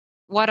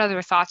what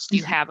other thoughts do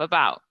you have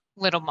about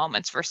little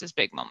moments versus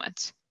big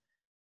moments?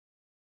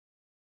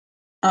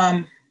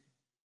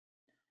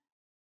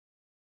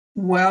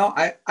 Well,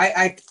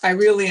 I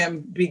really am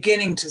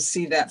beginning to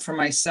see that for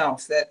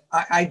myself, that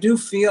I do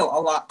feel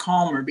a lot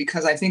calmer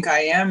because I think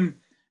I am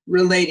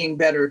relating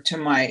better to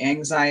my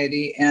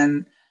anxiety.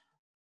 And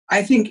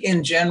I think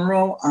in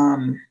general,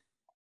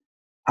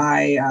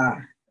 I,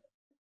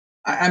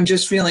 I'm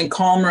just feeling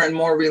calmer and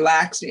more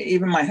relaxed.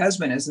 Even my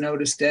husband has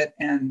noticed it.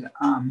 And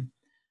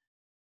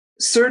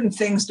certain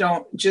things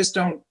don't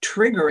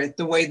trigger it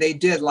the way they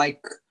did,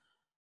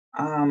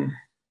 um,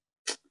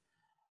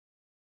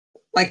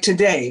 like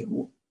today,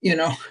 you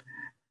know,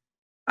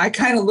 I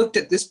kind of looked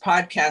at this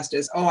podcast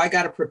as, oh, I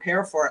got to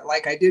prepare for it,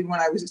 like I did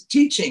when I was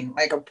teaching,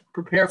 like a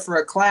prepare for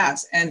a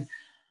class. And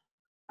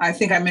I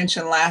think I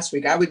mentioned last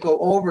week, I would go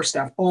over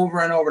stuff over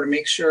and over to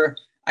make sure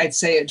I'd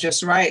say it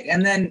just right.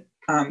 And then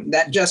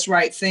that just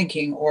right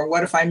thinking, or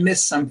what if I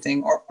miss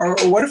something, or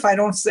what if I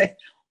don't say,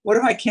 what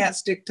if I can't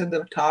stick to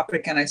the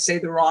topic and I say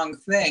the wrong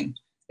thing?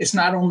 It's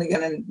not only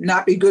going to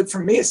not be good for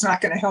me, it's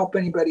not going to help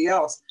anybody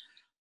else.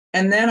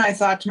 And then I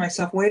thought to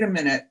myself, wait a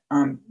minute,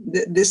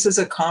 this is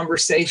a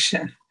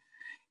conversation.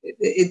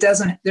 It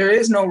doesn't, there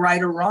is no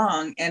right or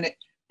wrong. And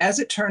as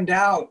it turned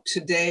out,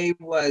 today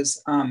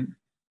was,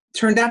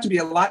 turned out to be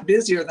a lot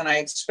busier than I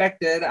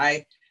expected.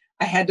 I've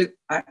had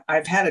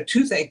a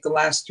toothache the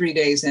last 3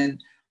 days,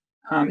 and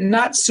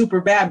not super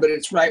bad, but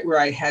it's right where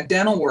I had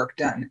dental work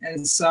done.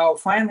 And so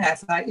finally I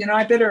thought,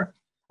 I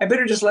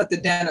better just let the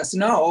dentist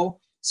know.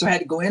 So I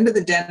had to go into the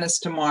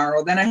dentist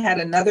tomorrow. Then I had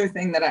another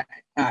thing that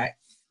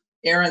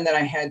errand that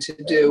I had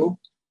to do.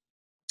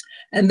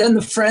 And then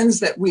the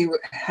friends that we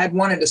had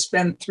wanted to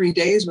spend 3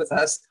 days with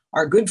us,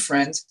 our good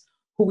friends,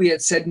 who we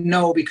had said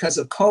no because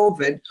of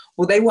COVID,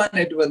 well, they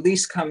wanted to at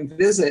least come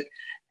visit.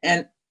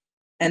 And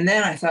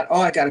then I thought,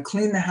 oh, I got to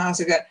clean the house.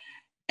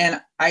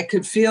 And I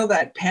could feel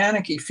that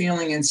panicky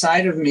feeling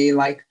inside of me,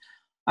 like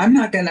I'm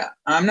not gonna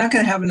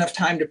have enough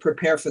time to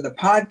prepare for the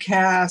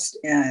podcast,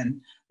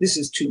 and this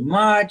is too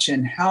much,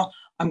 and how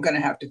I'm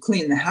gonna have to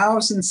clean the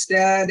house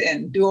instead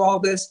and do all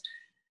this.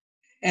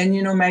 And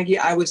Maggie,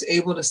 I was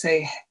able to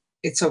say,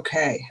 it's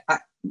okay.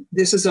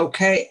 This is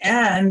okay.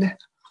 And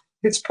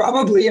it's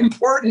probably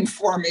important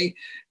for me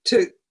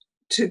to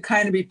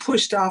kind of be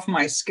pushed off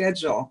my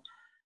schedule,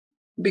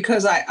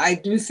 because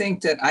I do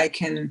think that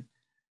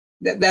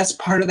that's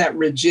part of that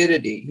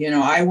rigidity.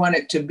 I want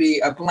it to be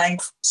a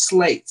blank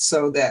slate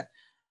so that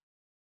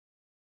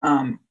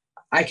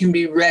I can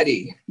be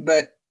ready.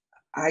 But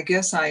I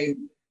guess I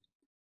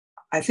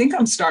think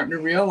I'm starting to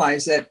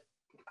realize that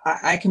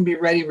I can be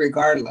ready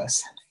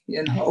regardless,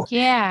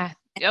 Yeah.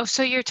 Oh,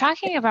 so you're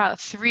talking about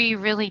 3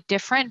 really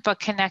different but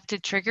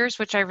connected triggers,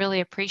 which I really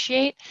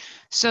appreciate.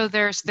 So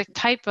there's the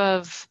type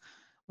of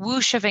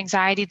whoosh of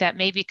anxiety that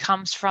maybe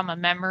comes from a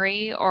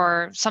memory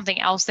or something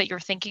else that you're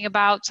thinking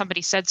about.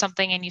 Somebody said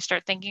something and you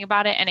start thinking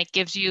about it, and it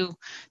gives you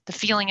the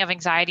feeling of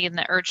anxiety and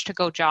the urge to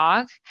go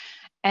jog.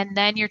 And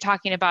then you're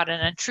talking about an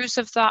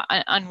intrusive thought,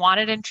 an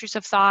unwanted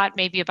intrusive thought,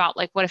 maybe about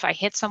like, what if I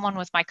hit someone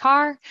with my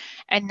car?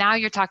 And now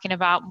you're talking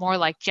about more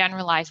like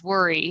generalized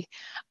worry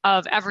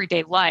of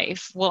everyday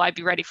life. Will I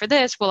be ready for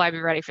this? Will I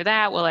be ready for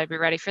that? Will I be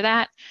ready for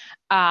that?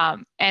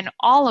 And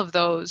all of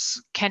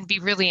those can be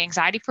really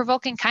anxiety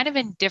provoking, kind of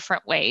in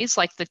different ways.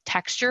 Like the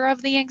texture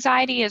of the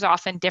anxiety is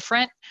often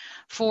different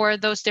for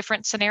those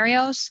different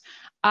scenarios.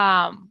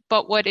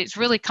 But what is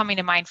really coming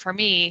to mind for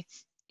me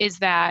is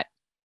that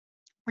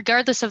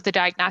regardless of the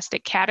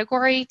diagnostic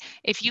category,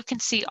 if you can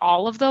see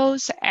all of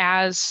those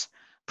as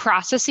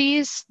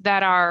processes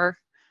that are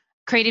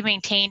created,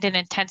 maintained, and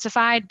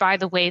intensified by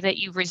the way that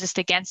you resist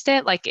against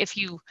it, like if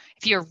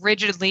you're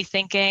rigidly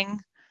thinking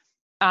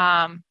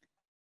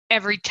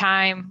every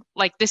time,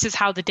 like this is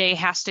how the day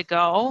has to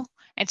go,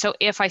 and so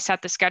if I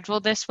set the schedule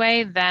this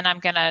way, then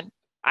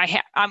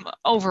I'm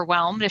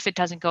overwhelmed if it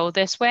doesn't go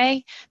this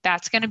way,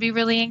 that's going to be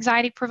really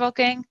anxiety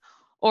provoking.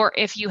 Or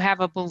if you have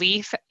a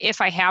belief, if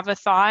I have a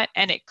thought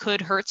and it could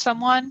hurt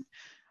someone,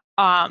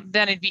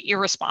 then it'd be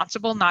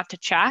irresponsible not to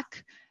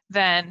check,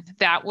 then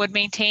that would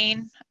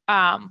maintain,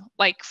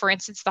 like for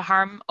instance, the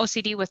harm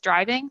OCD with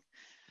driving.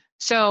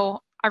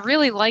 So I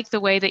really like the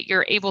way that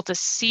you're able to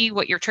see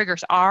what your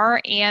triggers are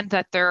and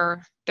that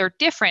they're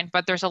different,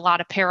 but there's a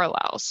lot of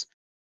parallels.